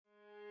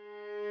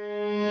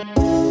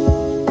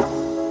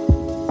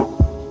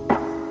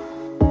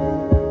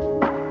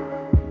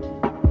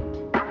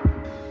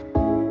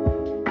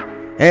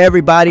Hey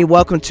everybody,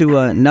 welcome to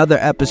another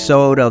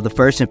episode of the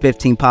First and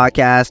 15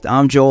 podcast.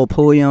 I'm Joel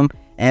Pulliam,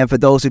 and for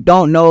those who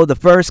don't know, the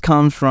first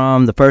comes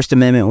from the First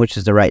Amendment, which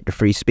is the right to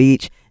free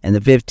speech, and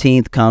the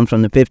 15th comes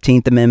from the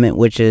 15th Amendment,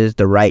 which is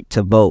the right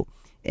to vote.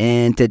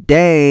 And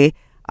today,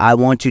 I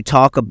want to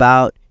talk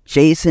about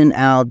Jason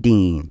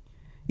Aldean.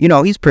 You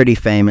know, he's pretty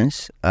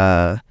famous,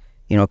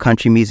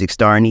 country music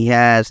star, and he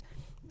has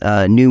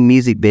a new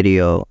music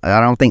video. I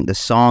don't think the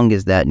song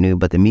is that new,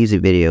 but the music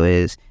video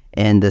is.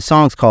 And the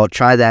song's called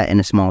 "Try That in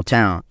a Small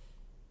Town,"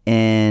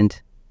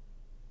 and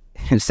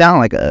it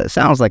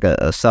sounds like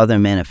a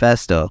Southern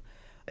manifesto.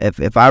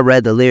 If I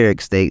read the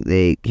lyrics,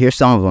 they here's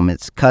some of them.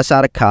 It's cuss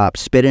out a cop,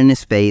 spit in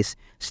his face,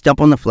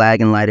 stump on the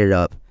flag and light it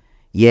up.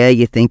 Yeah,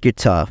 you think you're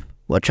tough.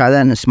 Well, try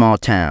that in a small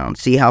town.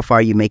 See how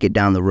far you make it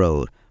down the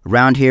road.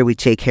 Around here, we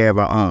take care of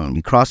our own.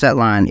 You cross that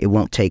line, it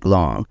won't take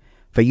long.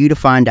 For you to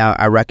find out,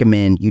 I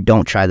recommend you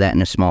don't try that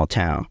in a small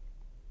town.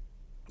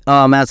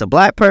 As a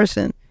black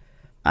person,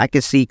 I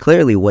can see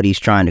clearly what he's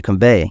trying to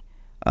convey.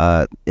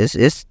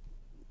 It's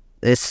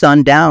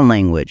sundown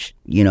language,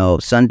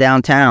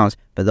 sundown towns.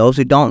 For those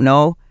who don't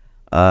know,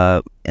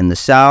 in the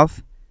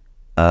South,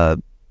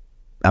 honestly,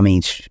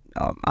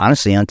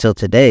 until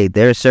today,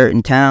 there are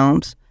certain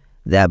towns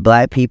that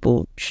black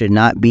people should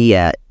not be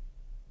at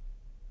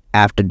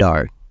after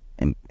dark,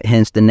 and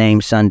hence the name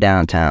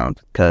sundown towns.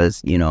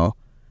 Because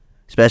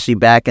especially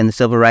back in the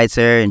Civil Rights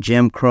era and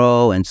Jim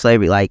Crow and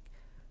slavery,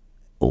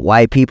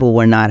 white people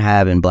were not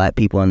having black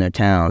people in their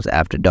towns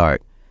after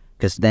dark,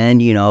 because then,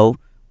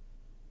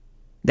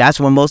 that's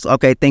when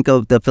think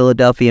of the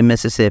Philadelphia,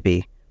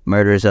 Mississippi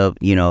murders of,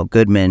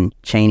 Goodman,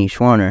 Cheney,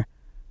 Schwerner.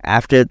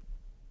 After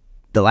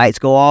the lights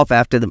go off,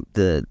 after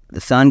the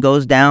sun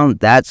goes down,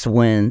 that's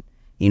when,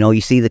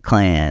 you see the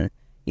Klan,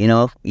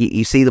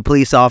 you see the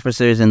police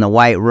officers in the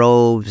white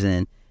robes,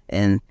 and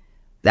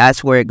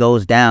that's where it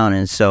goes down.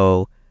 And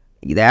so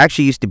there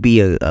actually used to be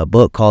a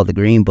book called The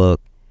Green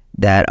Book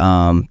that,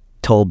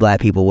 told black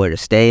people where to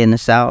stay in the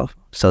South,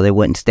 so they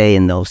wouldn't stay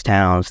in those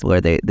towns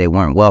where they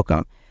weren't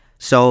welcome.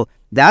 So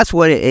that's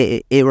what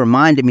it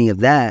reminded me of.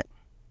 That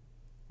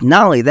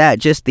not only that,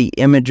 just the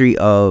imagery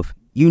of,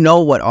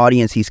 what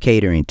audience he's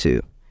catering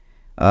to.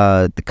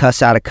 The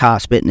cuss out a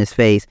cop, spit in his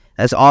face,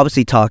 that's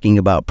obviously talking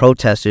about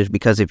protesters,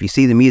 because if you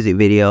see the music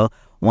video,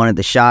 one of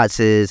the shots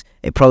is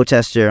a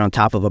protester on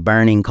top of a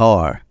burning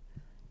car.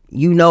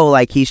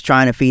 He's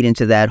trying to feed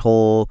into that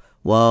whole,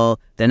 well,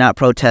 they're not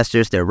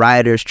protesters, they're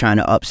rioters trying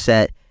to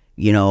upset,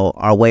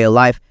 our way of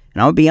life.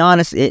 And I'll be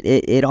honest,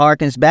 it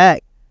harkens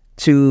back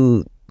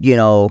to,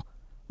 the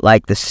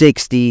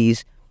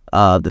 60s,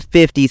 the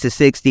 50s to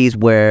 60s,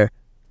 where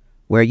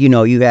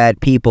you had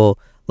people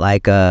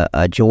like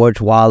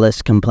George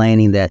Wallace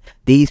complaining that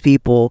these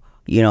people,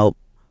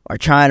 are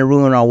trying to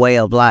ruin our way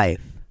of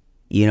life.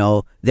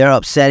 They're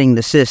upsetting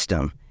the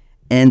system.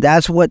 And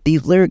that's what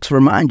these lyrics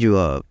remind you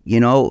of.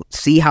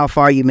 See how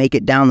far you make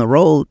it down the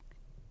road.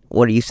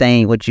 What are you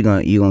saying? You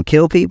gonna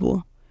kill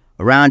people?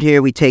 Around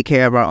here, we take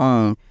care of our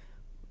own.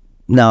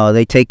 No,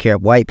 they take care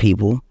of white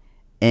people.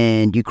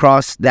 And you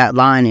cross that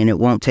line and it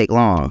won't take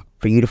long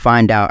for you to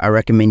find out. I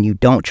recommend you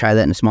don't try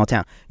that in a small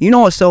town.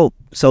 What's so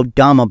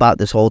dumb about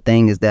this whole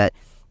thing is that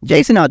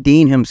Jason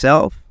Aldean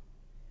himself,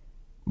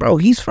 bro,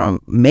 he's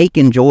from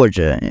Macon,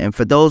 Georgia. And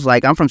for those,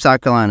 I'm from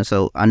South Carolina,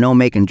 so I know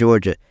Macon,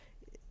 Georgia.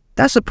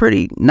 That's a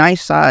pretty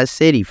nice sized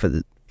city for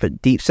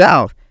Deep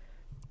South.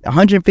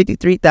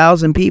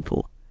 153,000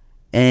 people.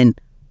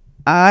 And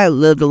I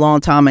lived a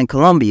long time in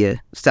Columbia,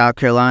 South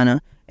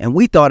Carolina, and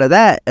we thought of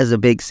that as a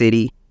big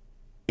city,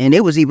 and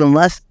it was even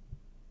less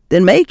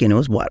than Macon. It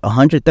was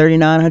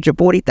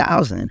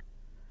 139,140,000.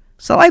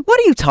 So what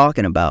are you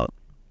talking about?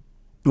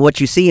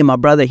 What you see, and my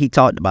brother, he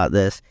talked about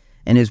this,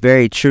 and it's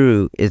very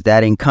true, is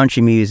that in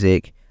country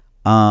music,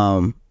 there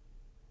are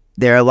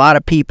a lot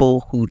of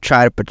people who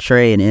try to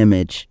portray an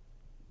image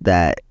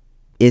that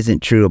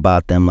isn't true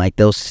about them.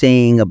 They'll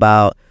sing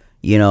about,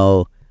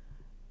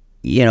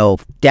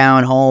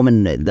 down home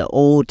in the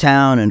old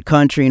town and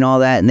country and all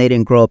that, and they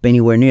didn't grow up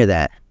anywhere near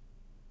that,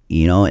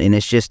 and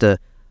it's just a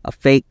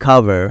fake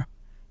cover,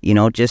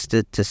 just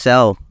to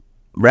sell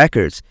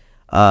records.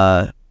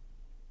 They're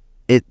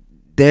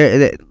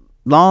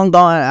long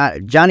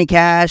gone. Johnny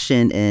Cash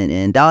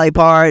and Dolly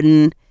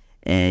Parton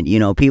and,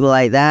 people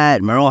like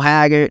that, Merle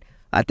Haggard,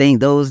 I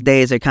think those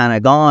days are kind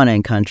of gone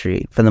in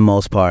country for the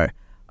most part.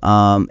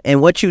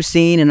 And what you've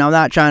seen, and I'm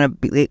not trying to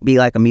be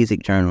like a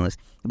music journalist,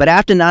 but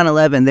after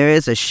 9/11, there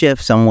is a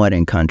shift somewhat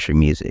in country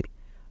music.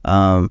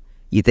 You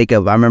think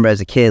of, I remember as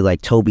a kid,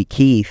 Toby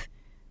Keith,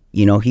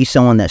 he's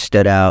someone that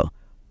stood out,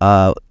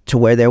 to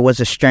where there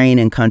was a strain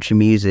in country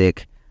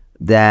music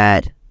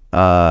that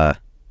kind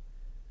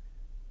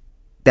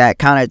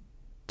of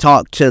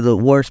talked to the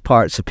worst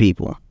parts of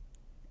people.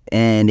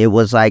 And it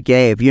was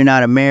hey, if you're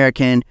not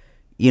American,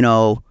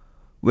 we're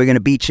going to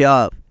beat you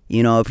up.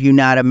 If you're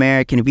not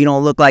American, if you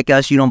don't look like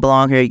us, you don't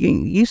belong here.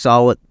 You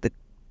saw what the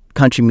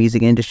country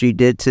music industry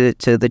did to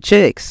the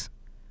Chicks.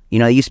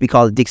 It used to be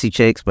called the Dixie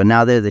Chicks, but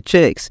now they're the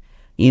Chicks,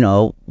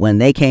 when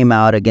they came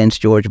out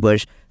against George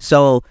Bush.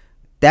 So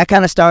that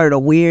kind of started a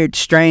weird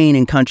strain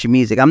in country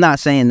music. I'm not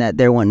saying that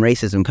there wasn't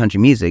racism in country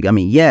music. I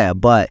mean, yeah,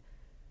 but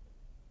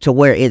to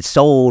where it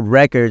sold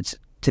records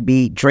to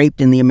be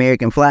draped in the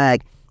American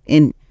flag.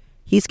 And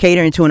he's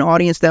catering to an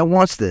audience that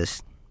wants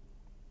this.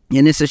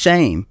 And it's a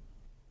shame.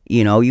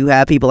 You know, you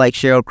have people like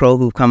Sheryl Crow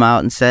who've come out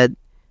and said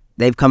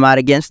they've come out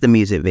against the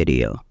music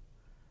video.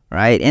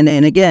 Right? And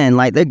again,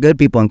 like, they're good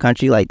people in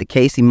country, like the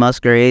Casey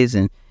Musgraves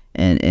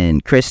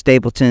and Chris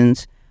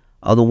Stapletons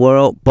of the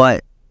world.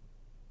 But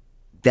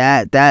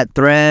that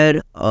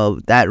thread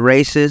of that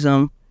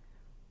racism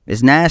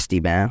is nasty,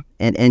 man.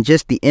 And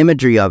just the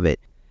imagery of it.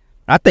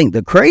 I think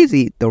the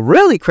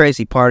really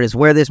crazy part is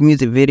where this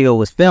music video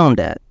was filmed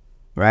at,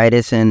 right?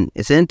 It's in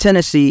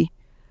Tennessee,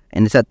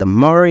 and it's at the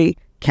Maury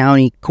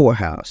County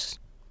Courthouse.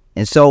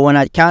 And so when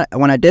I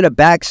did a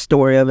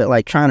backstory of it,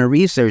 like trying to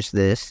research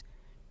this,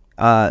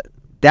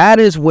 that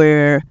is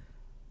where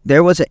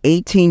there was an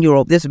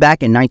 18-year-old, this is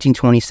back in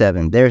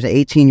 1927, there's an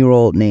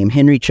 18-year-old named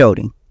Henry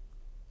Choding,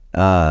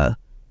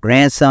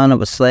 grandson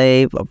of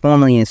a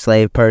formerly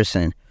enslaved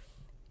person,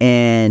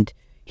 and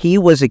he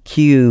was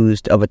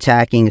accused of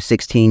attacking a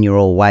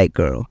 16-year-old white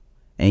girl.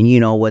 And, you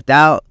know,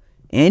 without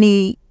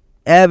any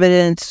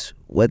evidence,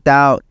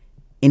 without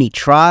any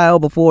trial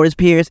before his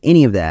peers,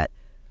 any of that,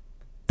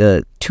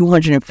 the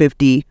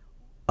 250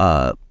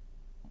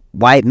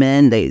 white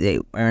men, they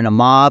are in a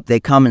mob, they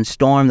come and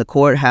storm the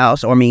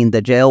courthouse,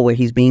 the jail where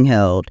he's being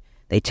held.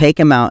 They take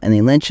him out and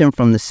they lynch him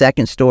from the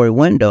second-story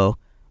window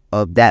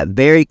of that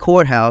very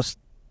courthouse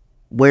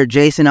where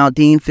Jason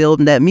Aldean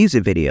filmed that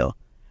music video.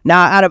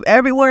 Now, out of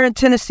everywhere in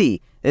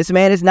Tennessee, this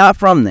man is not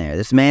from there.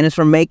 This man is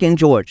from Macon,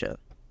 Georgia.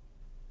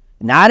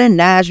 Not in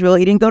Nashville.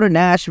 He didn't go to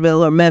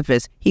Nashville or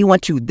Memphis. He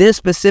went to this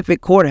specific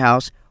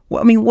courthouse.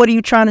 Well, what are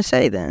you trying to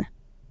say then?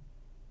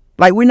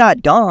 Like, we're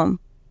not dumb.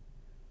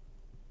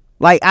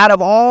 Like, out of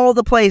all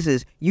the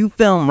places, you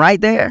film right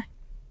there.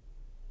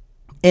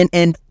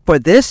 And for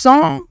this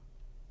song?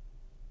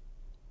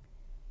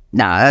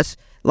 Nah,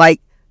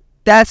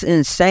 that's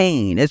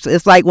insane.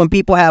 It's like when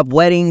people have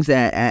weddings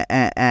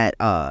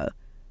at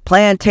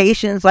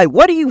plantations. Like,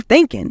 what are you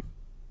thinking?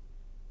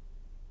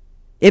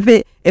 If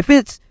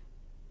it's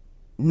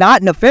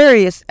not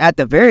nefarious, at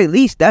the very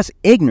least, that's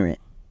ignorant.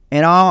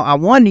 And I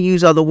wanted to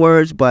use other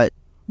words, but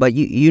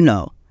you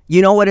know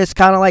what it's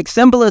kind of like.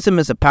 Symbolism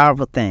is a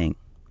powerful thing.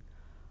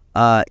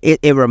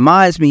 It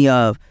reminds me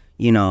of,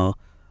 you know,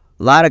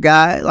 a lot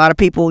of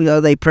people, you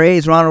know, they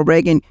praise Ronald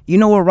Reagan. You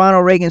know where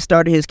Ronald Reagan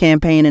started his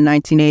campaign in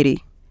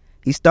 1980?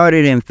 He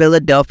started in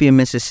Philadelphia,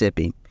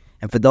 Mississippi.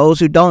 And for those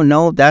who don't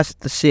know, that's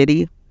the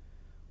city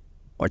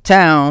or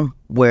town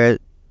where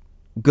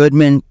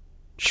Goodman,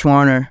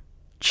 Schwerner,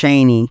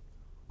 Cheney,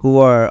 who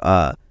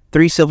are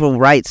 3 civil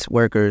rights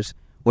workers,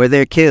 where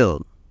they're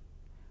killed.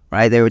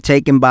 Right? They were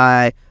taken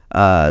by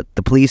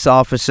the police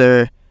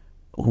officer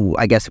who,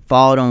 I guess,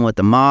 followed them with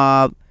the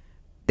mob.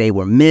 They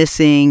were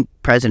missing.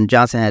 President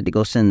Johnson had to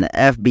go send the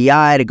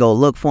FBI to go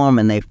look for them,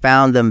 and they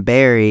found them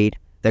buried.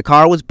 Their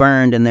car was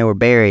burned, and they were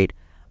buried.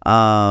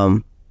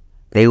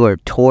 They were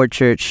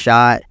tortured,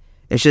 shot.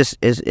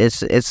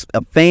 It's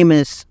a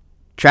famous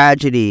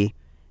tragedy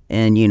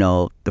in, you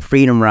know, the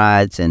Freedom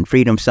Rides and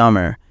Freedom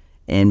Summer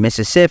in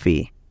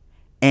Mississippi.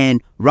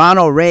 And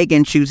Ronald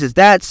Reagan chooses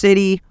that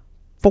city.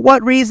 For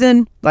what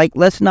reason? Like,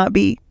 let's not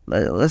be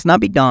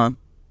dumb.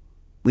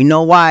 We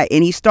know why.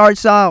 And he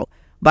starts out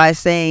by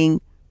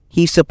saying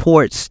he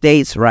supports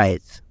states'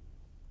 rights.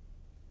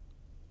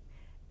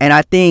 And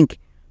I think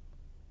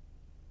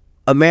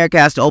America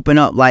has to open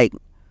up. Like,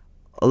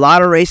 a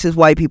lot of racist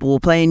white people will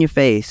play in your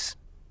face,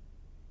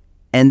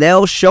 and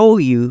they'll show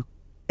you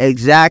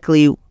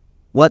exactly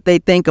what they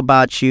think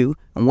about you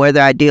and where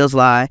their ideals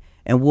lie,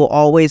 and we'll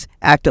always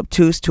act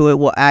obtuse to it.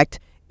 We'll act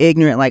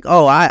ignorant, like,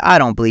 oh, I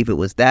don't believe it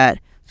was that.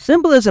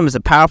 Symbolism is a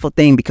powerful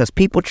thing because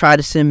people try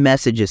to send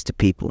messages to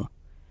people.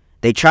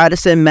 They try to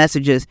send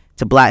messages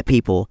to black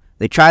people.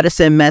 They try to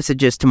send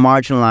messages to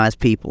marginalized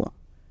people.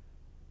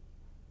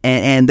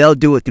 And they'll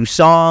do it through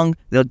song.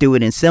 They'll do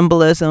it in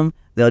symbolism.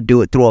 They'll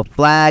do it through a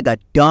flag, a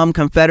dumb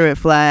Confederate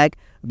flag.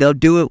 They'll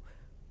do it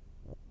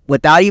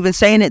without even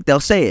saying it.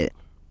 They'll say it.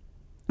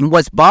 And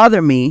what's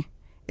bothered me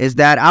is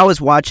that I was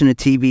watching a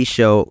TV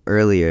show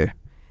earlier,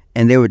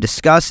 and they were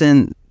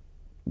discussing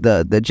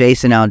the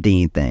Jason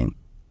Aldean thing,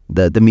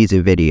 the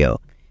music video.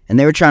 And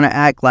they were trying to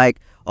act like,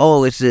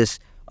 oh, it's this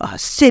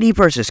city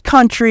versus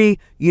country,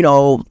 you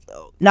know,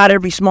 not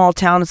every small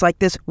town is like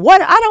this.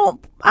 What? I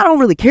don't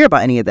really care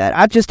about any of that.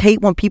 I just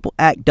hate when people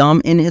act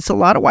dumb, and it's a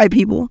lot of white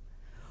people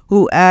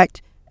who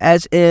act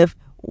as if,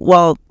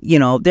 well, you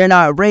know, they're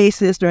not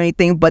racist or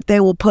anything, but they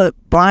will put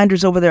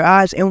blinders over their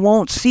eyes and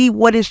won't see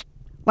what is,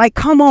 like,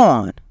 come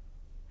on.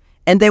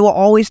 And they will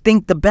always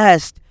think the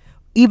best,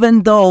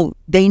 even though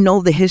they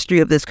know the history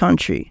of this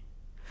country.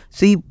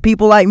 See,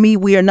 people like me,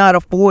 we are not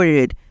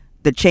afforded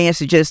the chance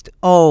to just,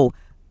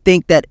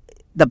 think that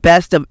the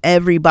best of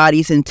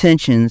everybody's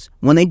intentions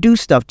when they do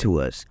stuff to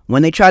us,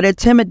 when they try to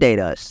intimidate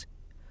us.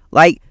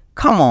 Like,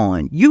 come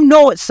on, you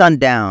know what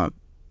sundown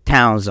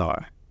towns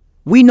are.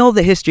 We know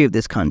the history of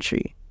this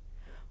country.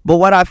 But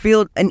what I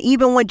feel, and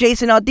even when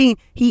Jason Aldean,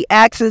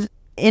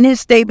 in his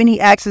statement, he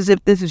acts as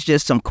if this is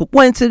just some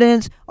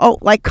coincidence. Oh,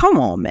 like, come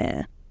on,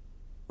 man.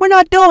 We're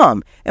not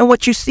dumb. And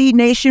what you see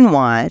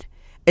nationwide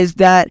is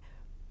that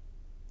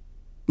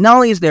not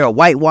only is there a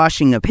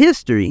whitewashing of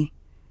history,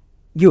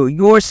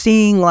 you're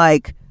seeing,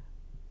 like,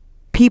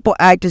 people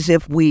act as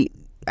if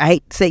I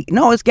hate to say,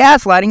 no, it's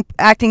gaslighting,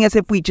 acting as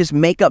if we just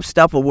make up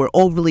stuff or we're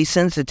overly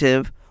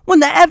sensitive when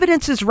the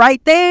evidence is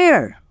right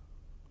there.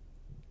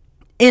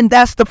 And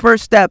that's the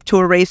first step to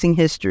erasing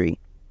history.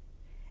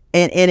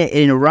 And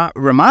it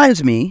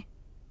reminds me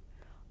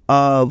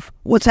of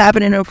what's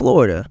happening in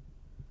Florida.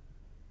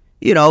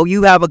 You know,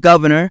 you have a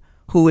governor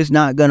who is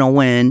not going to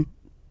win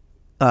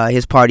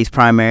his party's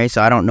primary,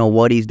 so I don't know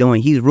what he's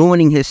doing. He's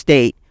ruining his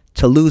state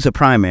to lose a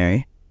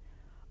primary.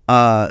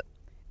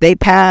 They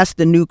passed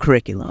the new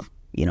curriculum,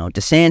 you know,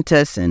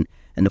 DeSantis and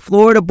the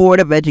Florida Board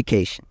of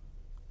Education.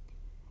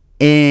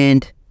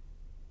 And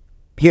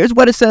here's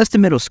what it says to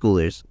middle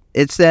schoolers.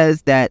 It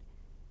says that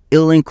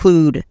it'll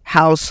include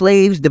how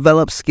slaves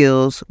develop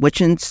skills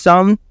which in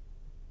some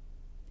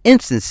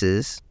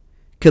instances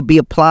could be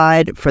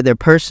applied for their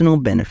personal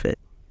benefit.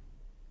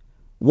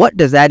 What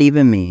does that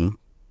even mean?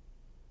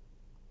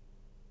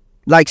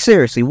 Like,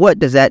 seriously,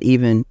 what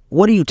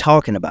are you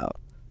talking about?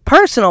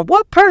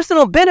 What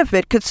personal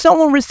benefit could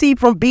someone receive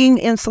from being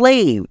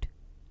enslaved?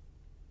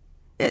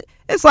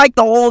 It's like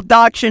the old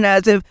doctrine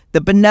as if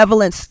the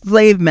benevolent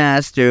slave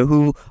master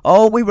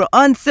we were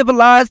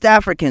uncivilized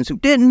Africans who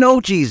didn't know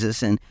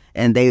Jesus, and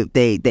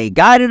they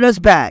guided us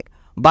back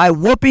by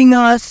whooping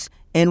us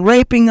and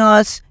raping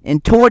us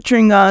and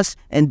torturing us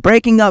and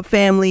breaking up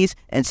families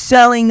and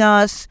selling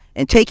us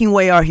and taking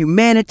away our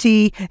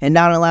humanity and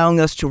not allowing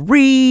us to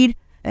read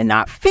and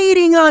not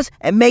feeding us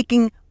and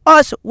making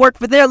us work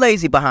for their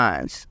lazy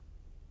behinds.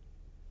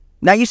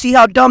 Now you see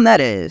how dumb that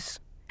is.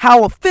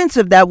 How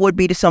offensive that would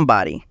be to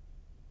somebody.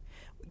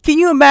 Can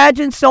you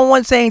imagine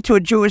someone saying to a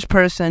Jewish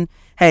person,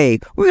 hey,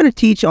 we're going to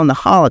teach on the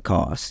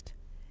Holocaust,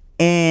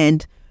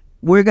 and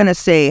we're going to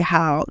say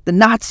how the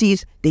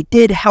Nazis, they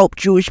did help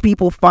Jewish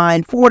people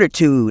find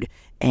fortitude,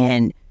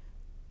 and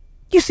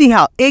you see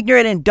how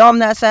ignorant and dumb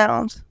that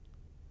sounds?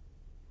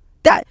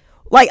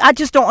 I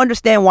just don't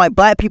understand why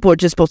black people are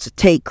just supposed to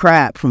take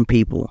crap from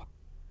people,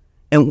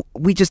 and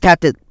we just have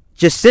to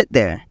just sit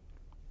there.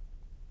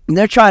 And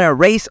they're trying to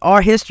erase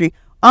our history.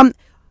 No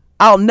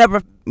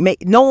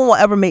one will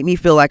ever make me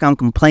feel like I'm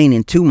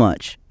complaining too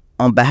much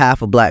on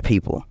behalf of black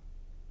people.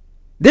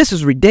 This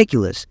is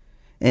ridiculous.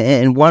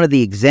 And one of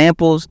the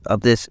examples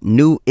of this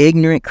new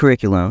ignorant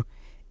curriculum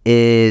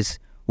is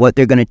what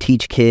they're going to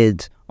teach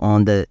kids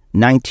on the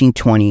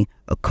 1920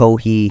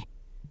 Ocoee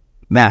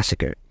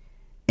massacre.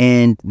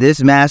 And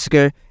this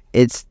massacre,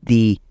 it's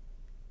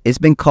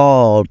been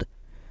called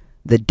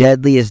the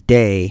deadliest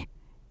day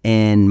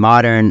in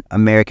modern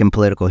American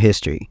political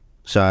history.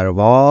 So out of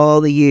all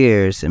the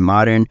years in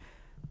modern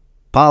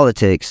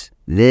politics,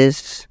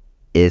 this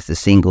is the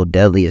single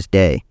deadliest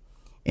day.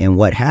 And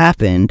what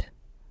happened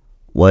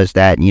was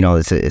that, you know,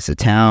 it's a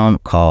town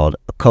called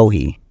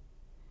Ocoee.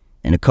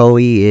 And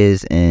Ocoee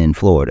is in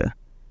Florida.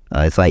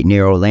 It's like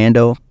near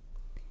Orlando.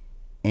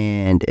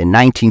 And in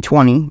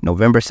 1920,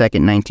 November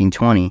 2nd,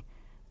 1920,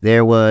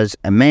 there was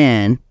a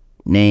man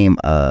named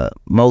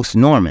Most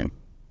Norman.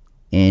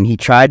 And he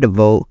tried to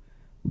vote,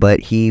 but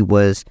he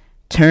was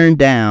turned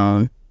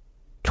down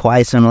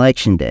twice on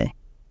election day.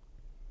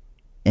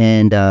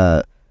 And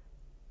the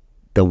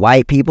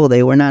white people,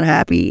 they were not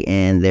happy.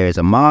 And there's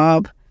a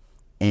mob.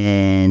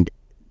 And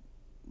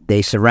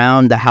they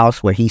surround the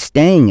house where he's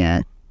staying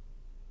at.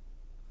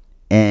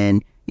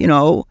 And, you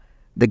know,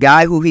 the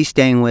guy who he's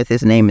staying with,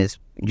 his name is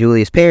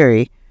Julius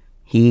Perry.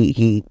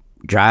 He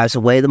drives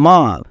away the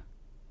mob.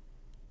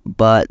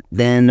 But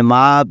then the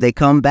mob, they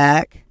come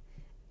back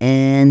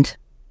and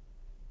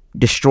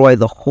destroy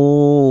the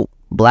whole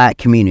black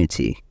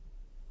community.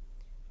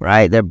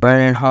 Right? They're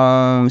burning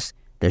homes.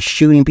 They're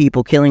shooting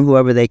people, killing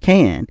whoever they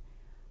can.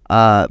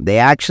 They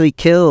actually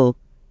kill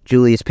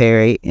Julius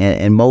Perry,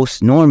 and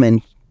Most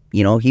Norman,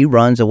 you know, he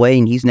runs away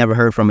and he's never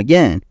heard from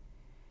again.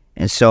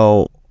 And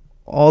so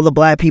all the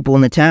black people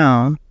in the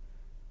town,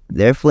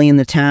 they're fleeing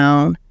the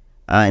town.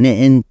 And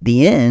in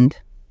the end,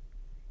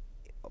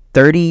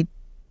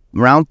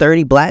 around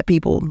 30 black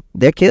people,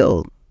 they're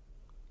killed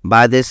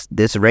by this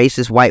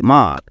racist white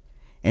mob.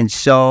 And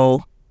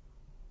so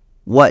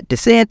what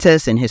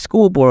DeSantis and his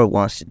school board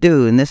wants to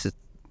do, and this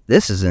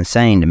is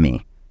insane to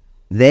me,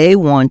 they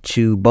want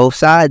to, both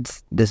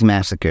sides this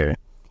massacre,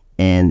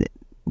 and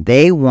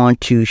they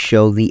want to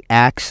show the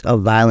acts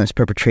of violence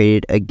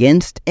perpetrated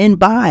against and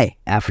by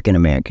African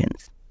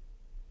Americans.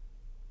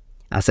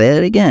 I'll say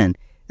it again.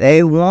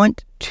 They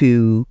want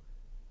to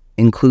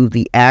include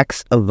the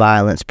acts of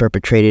violence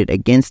perpetrated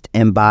against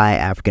and by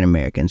African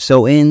Americans.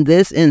 So in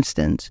this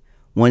instance,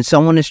 when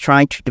someone is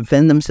trying to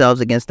defend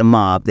themselves against a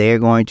mob, they are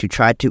going to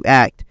try to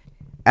act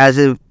as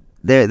if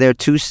they're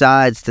two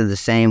sides to the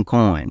same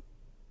coin.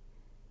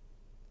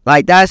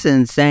 Like, that's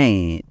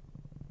insane.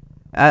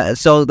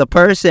 So the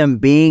person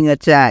being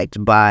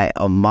attacked by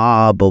a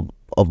mob of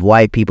of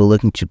white people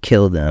looking to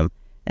kill them,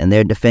 and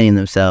they're defending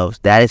themselves,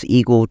 that is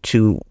equal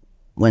to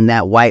when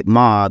that white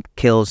mob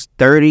kills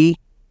 30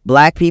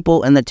 black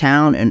people in the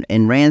town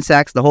and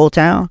ransacks the whole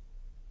town.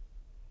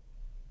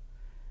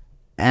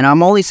 And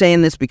I'm only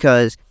saying this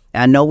because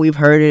I know we've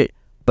heard it,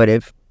 but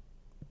if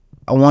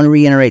I want to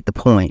reiterate the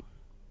point.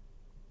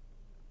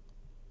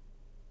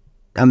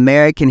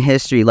 American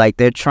history, like,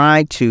 they're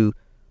trying to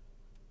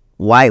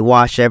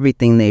whitewash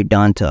everything they've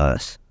done to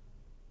us.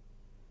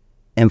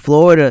 And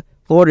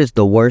Florida's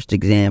the worst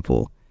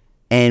example.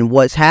 And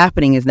what's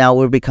happening is now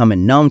we're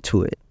becoming numb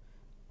to it.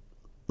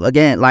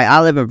 Again, like,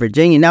 I live in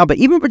Virginia now, but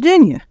even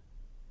Virginia,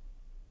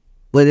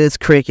 with its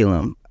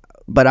curriculum,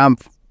 but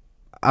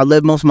I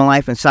lived most of my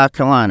life in South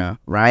Carolina,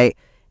 right?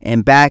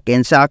 And back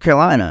in South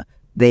Carolina,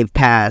 they've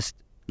passed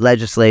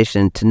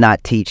legislation to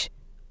not teach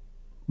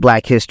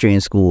black history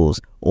in schools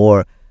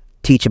or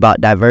teach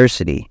about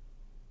diversity.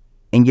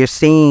 And you're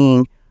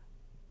seeing,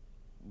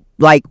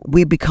 like,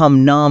 we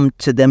become numb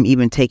to them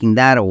even taking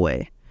that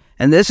away.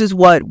 And this is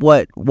what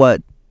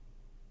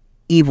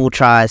evil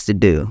tries to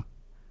do.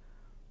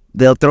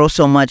 They'll throw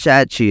so much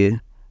at you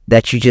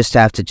that you just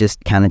have to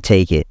just kind of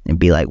take it and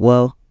be like,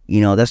 well,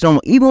 you know, that's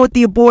normal. Even with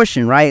the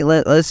abortion, right?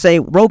 Let's say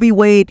Roe v.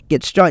 Wade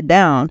gets struck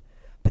down,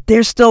 but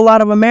there's still a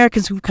lot of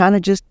Americans who kind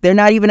of just, they're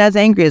not even as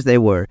angry as they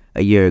were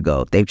a year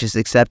ago. They've just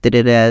accepted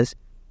it as,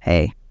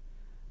 hey,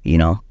 you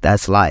know,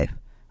 that's life.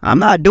 I'm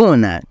not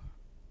doing that.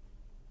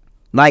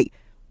 Like,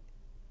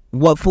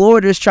 what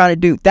Florida is trying to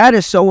do, that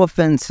is so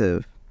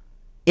offensive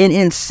and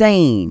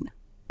insane.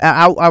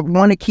 I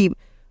want to keep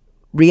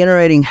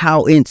reiterating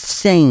how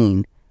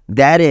insane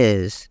that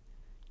is,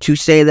 to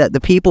say that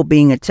the people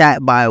being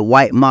attacked by a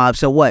white mob.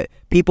 So what?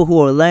 People who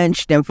were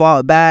lynched and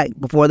fought back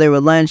before they were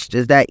lynched,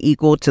 is that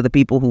equal to the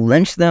people who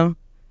lynched them?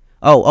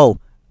 Oh,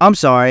 I'm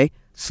sorry.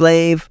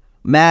 Slave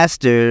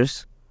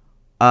masters,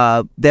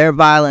 their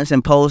violence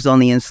imposed on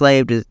the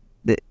enslaved,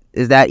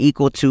 is that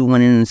equal to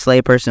when an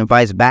enslaved person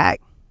fights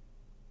back?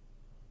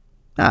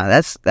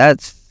 That's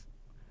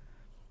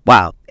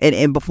wow.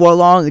 And before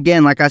long,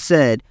 again, like I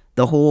said,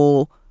 the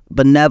whole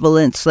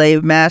benevolent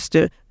slave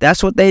master,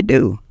 that's what they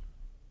do.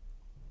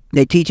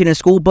 They teach it in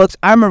school books.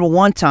 I remember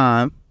one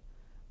time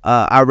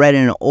I read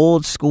in an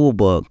old school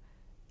book,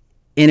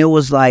 and it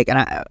was like, and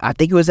I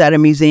think it was at a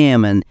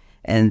museum,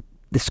 and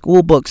the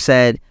school book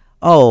said,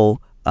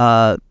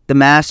 the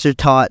master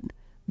taught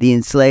the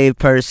enslaved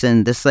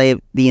person,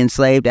 the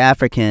enslaved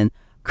African,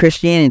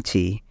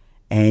 Christianity,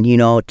 and, you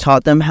know,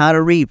 taught them how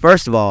to read.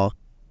 First of all,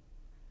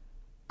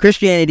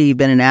 Christianity had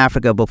been in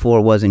Africa before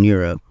it was in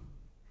Europe.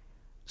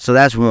 So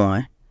that's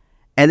one.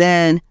 And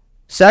then,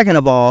 second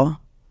of all,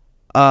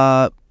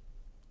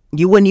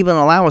 you wouldn't even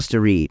allow us to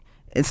read.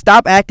 And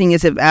stop acting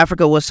as if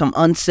Africa was some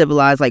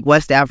uncivilized, like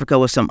West Africa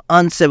was some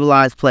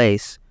uncivilized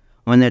place,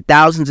 when there are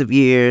thousands of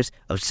years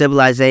of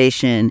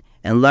civilization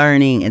and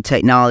learning and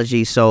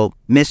technology. So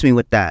miss me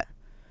with that.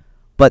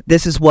 But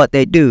this is what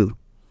they do.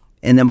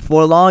 And then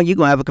before long, you're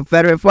going to have a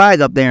Confederate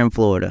flag up there in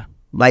Florida,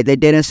 like they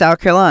did in South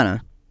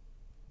Carolina.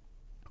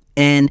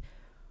 And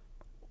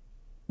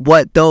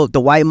what the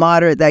white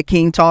moderate that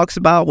King talks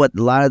about, what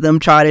a lot of them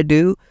try to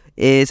do,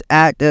 is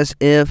act as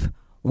if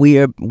we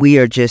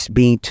are just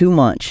being too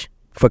much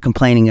for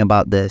complaining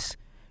about this.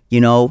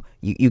 You know,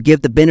 you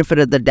give the benefit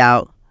of the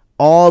doubt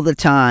all the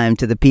time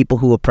to the people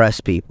who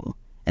oppress people.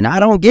 And I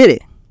don't get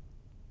it.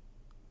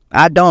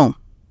 I don't.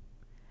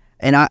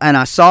 And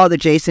I saw the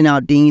Jason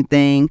Aldean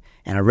thing,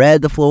 and I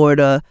read the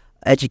Florida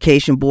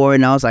Education Board,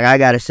 and I was like, I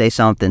got to say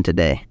something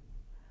today.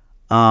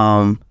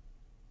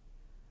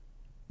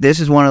 This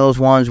is one of those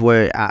ones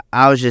where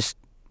I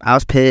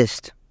was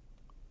pissed.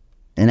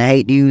 And I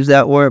hate to use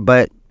that word,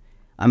 but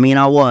I mean,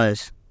 I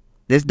was.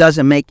 This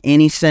doesn't make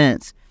any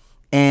sense.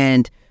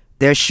 And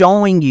they're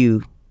showing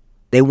you,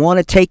 they want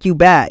to take you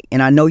back.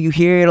 And I know you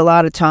hear it a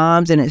lot of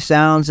times, and it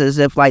sounds as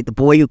if like the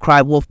boy who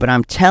cried wolf, but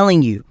I'm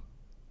telling you,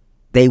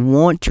 they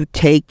want to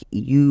take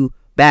you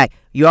back.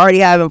 You already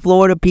have in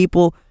Florida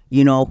people,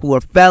 you know, who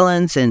are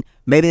felons, and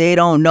maybe they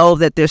don't know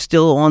that they're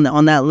still on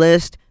that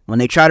list. When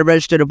they try to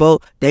register to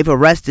vote, they've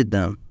arrested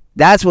them.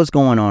 That's what's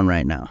going on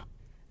right now.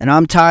 And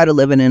I'm tired of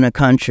living in a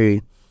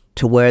country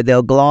to where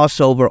they'll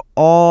gloss over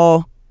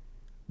all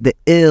the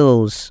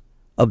ills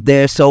of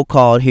their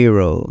so-called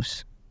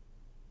heroes.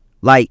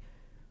 Like,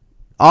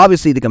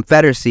 obviously the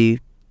Confederacy,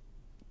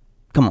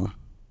 come on.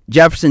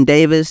 Jefferson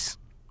Davis,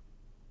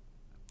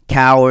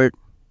 coward.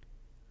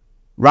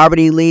 Robert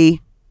E.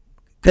 Lee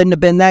couldn't have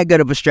been that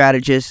good of a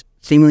strategist.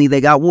 Seemingly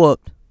they got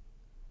whooped.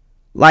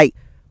 Like,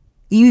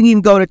 you can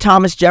even go to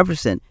Thomas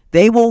Jefferson.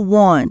 They will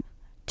want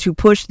to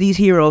push these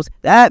heroes.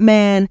 That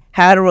man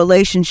had a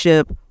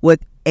relationship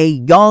with a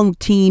young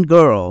teen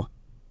girl.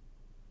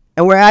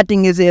 And we're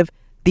acting as if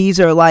these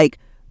are like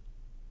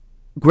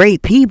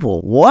great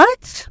people.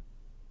 What?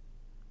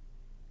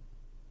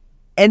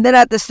 And then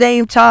at the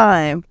same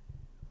time,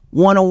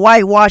 want to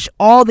whitewash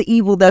all the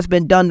evil that's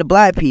been done to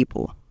black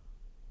people.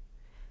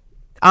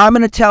 I'm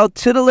going to tell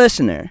to the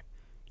listener,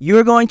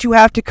 you're going to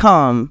have to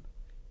come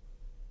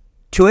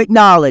to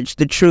acknowledge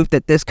the truth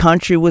that this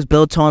country was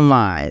built on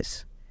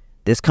lies.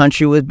 This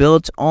country was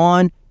built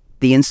on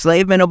the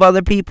enslavement of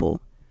other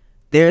people.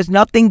 There's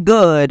nothing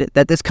good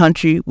that this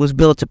country was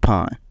built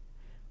upon.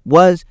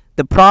 Was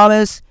the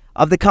promise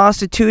of the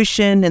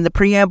Constitution and the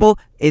preamble,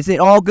 is it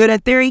all good in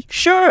theory?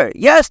 Sure.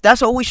 Yes,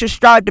 that's what we should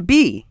strive to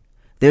be.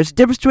 There's a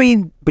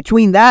difference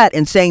between that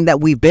and saying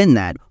that we've been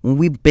that, when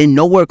we've been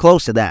nowhere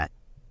close to that.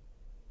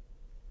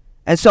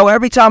 And so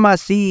every time I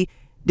see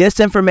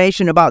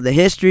disinformation about the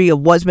history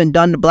of what's been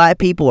done to black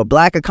people or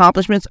black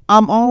accomplishments,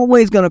 I'm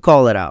always going to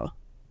call it out.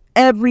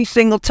 Every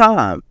single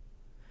time.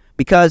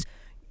 Because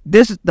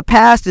the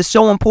past is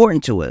so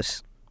important to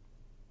us.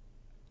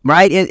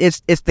 Right?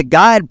 It's the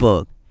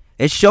guidebook.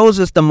 It shows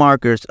us the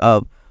markers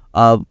of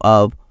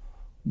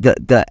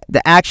the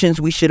actions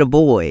we should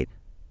avoid,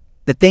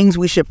 the things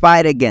we should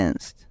fight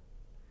against,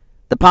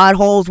 the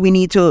potholes we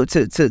need to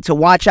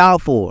watch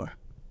out for.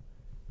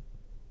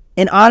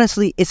 And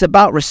honestly, it's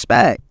about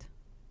respect.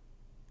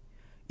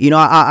 You know,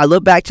 I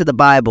look back to the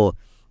Bible,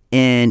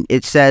 and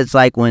it says,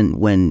 like,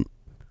 when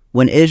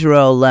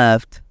Israel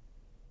left,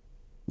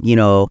 you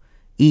know,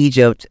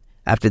 Egypt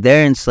after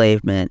their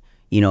enslavement,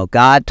 you know,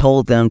 God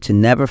told them to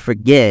never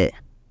forget,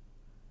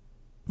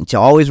 and to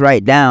always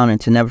write down, and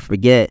to never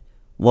forget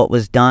what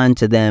was done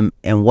to them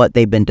and what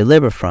they've been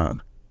delivered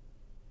from.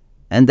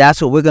 And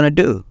that's what we're going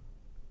to do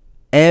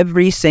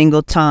every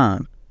single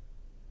time.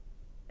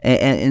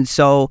 And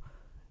so,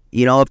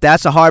 you know, if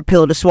that's a hard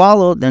pill to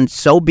swallow, then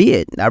so be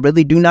it. I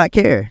really do not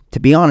care, to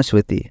be honest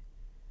with you.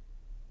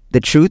 The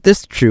truth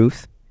is the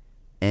truth,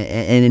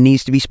 and it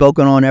needs to be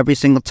spoken on every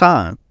single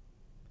time.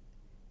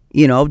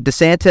 You know,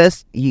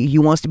 DeSantis, he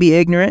wants to be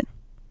ignorant.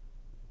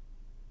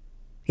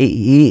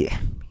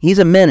 He's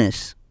a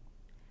menace.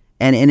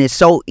 And it's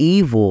so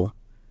evil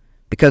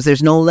because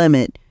there's no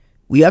limit.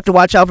 We have to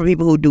watch out for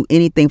people who do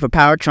anything for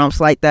power.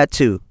 Trump's like that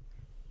too.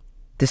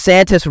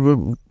 DeSantis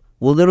will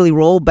literally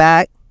roll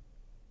back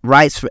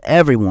rights for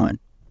everyone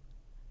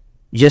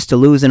just to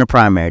lose in a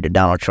primary to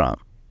Donald Trump.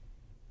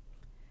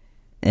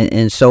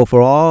 And so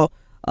for all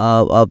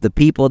of the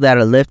people that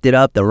are lifted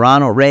up, the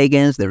Ronald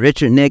Reagans, the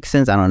Richard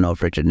Nixons, I don't know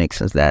if Richard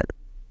Nixon's that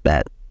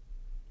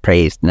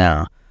praised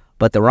now,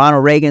 but the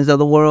Ronald Reagans of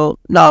the world,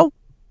 no,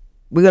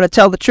 we're going to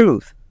tell the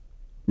truth.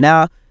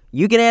 Now,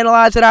 you can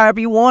analyze it however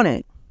you want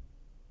it,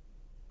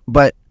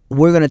 but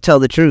we're going to tell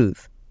the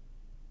truth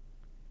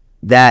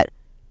that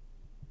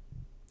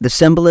the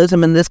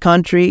symbolism in this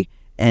country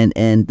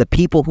and the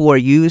people who are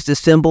used as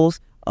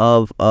symbols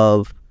of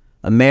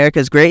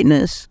America's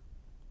greatness,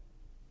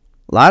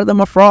 a lot of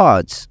them are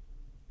frauds.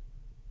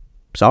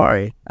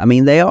 Sorry. I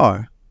mean, they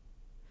are.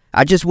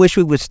 I just wish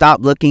we would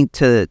stop looking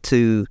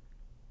to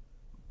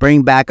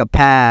bring back a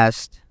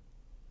past,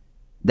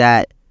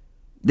 that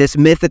this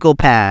mythical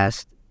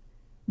past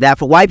that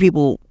for white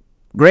people,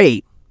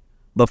 great,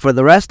 but for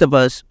the rest of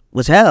us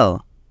was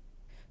hell.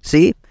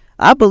 See,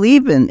 I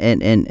believe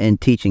in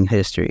teaching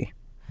history,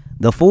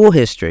 the full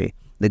history,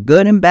 the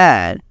good and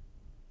bad.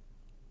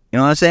 You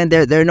know what I'm saying?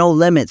 There are no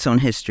limits on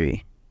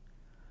history.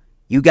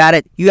 You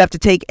have to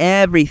take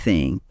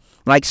everything.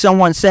 Like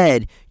someone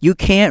said, you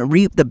can't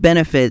reap the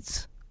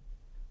benefits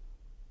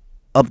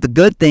of the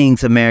good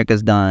things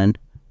America's done,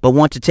 but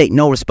want to take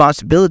no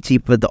responsibility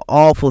for the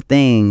awful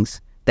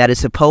things that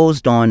is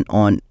imposed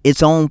on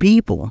its own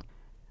people.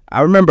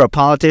 I remember a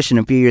politician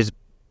a few years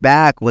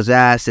back was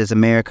asked, is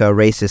America a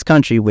racist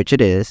country? Which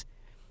it is.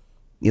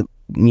 You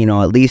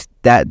know, at least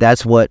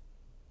that's what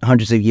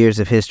hundreds of years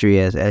of history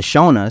has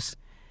shown us.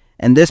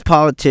 And this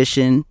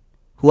politician,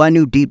 who I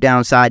knew deep down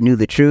inside knew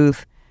the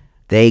truth,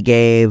 they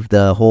gave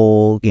the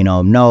whole,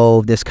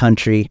 no, this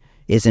country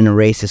isn't a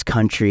racist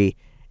country.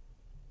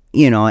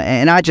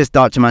 And I just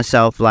thought to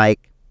myself,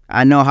 like,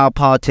 I know how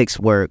politics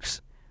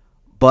works,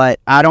 but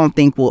I don't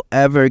think we'll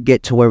ever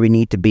get to where we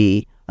need to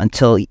be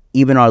until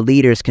even our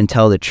leaders can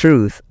tell the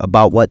truth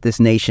about what this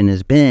nation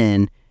has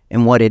been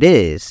and what it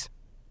is.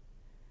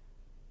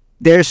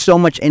 There's so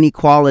much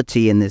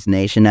inequality in this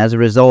nation as a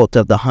result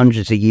of the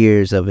hundreds of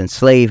years of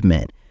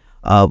enslavement,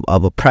 of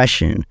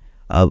oppression,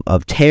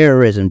 of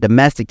terrorism,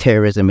 domestic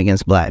terrorism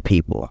against black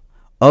people,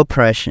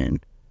 oppression.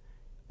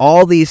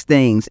 All these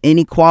things,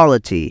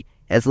 inequality,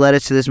 has led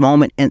us to this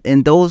moment,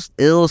 and those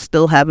ills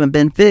still haven't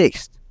been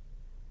fixed.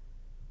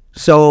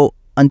 So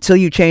until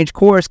you change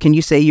course, can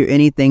you say you're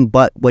anything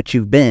but what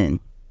you've been?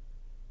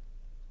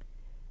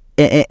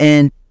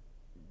 And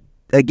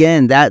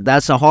again,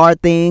 that's a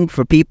hard thing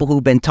for people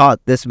who've been taught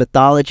this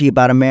mythology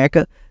about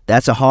America.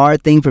 That's a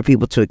hard thing for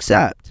people to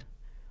accept.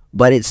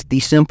 But it's the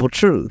simple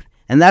truth.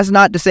 And that's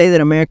not to say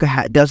that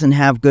America doesn't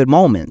have good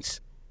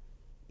moments.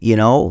 We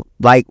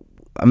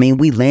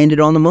landed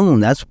on the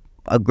moon. That's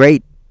a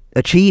great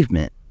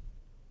achievement.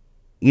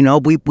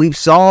 We've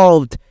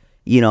solved,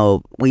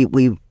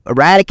 we've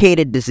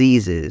eradicated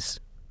diseases.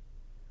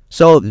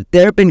 So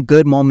there have been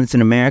good moments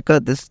in America.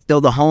 This is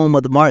still the home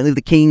of the Martin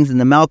Luther Kings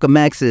and the Malcolm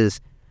X's,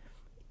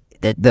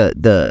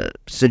 the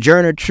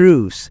Sojourner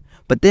Truths.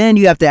 But then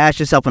you have to ask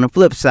yourself on the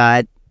flip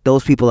side,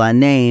 those people I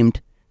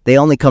named, they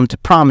only come to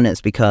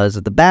prominence because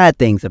of the bad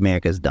things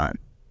America's done,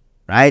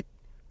 right?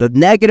 The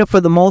negative,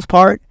 for the most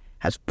part,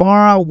 has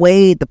far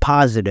outweighed the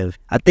positive.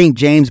 I think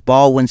James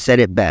Baldwin said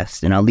it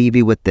best, and I'll leave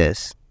you with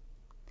this.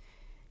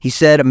 He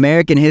said,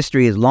 American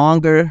history is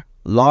longer,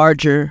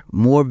 larger,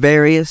 more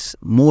various,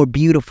 more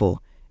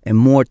beautiful, and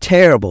more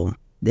terrible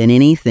than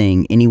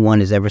anything anyone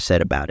has ever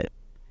said about it.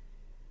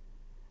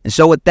 And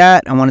so with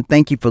that, I want to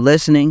thank you for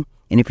listening.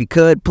 And if you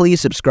could,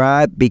 please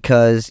subscribe,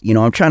 because,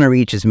 I'm trying to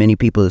reach as many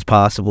people as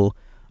possible.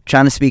 I'm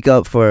trying to speak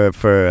up for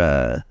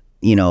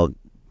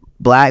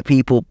Black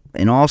people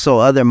and also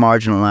other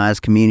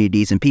marginalized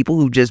communities and people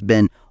who've just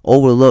been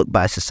overlooked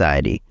by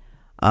society.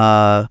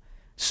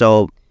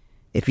 So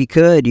if you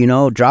could,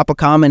 drop a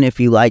comment if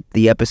you liked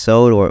the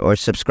episode, or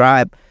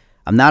subscribe.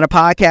 I'm not a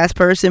podcast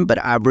person,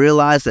 but I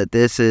realize that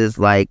this is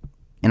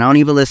and I don't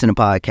even listen to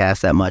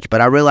podcasts that much,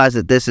 but I realize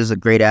that this is a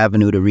great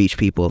avenue to reach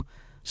people.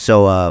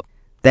 So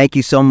thank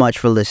you so much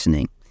for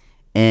listening.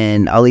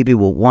 And I'll leave you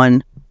with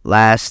one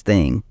last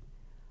thing.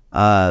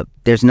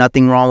 There's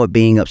nothing wrong with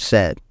being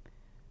upset,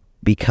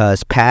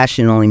 because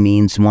passion only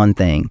means one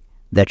thing,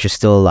 that you're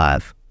still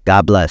alive.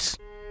 God bless.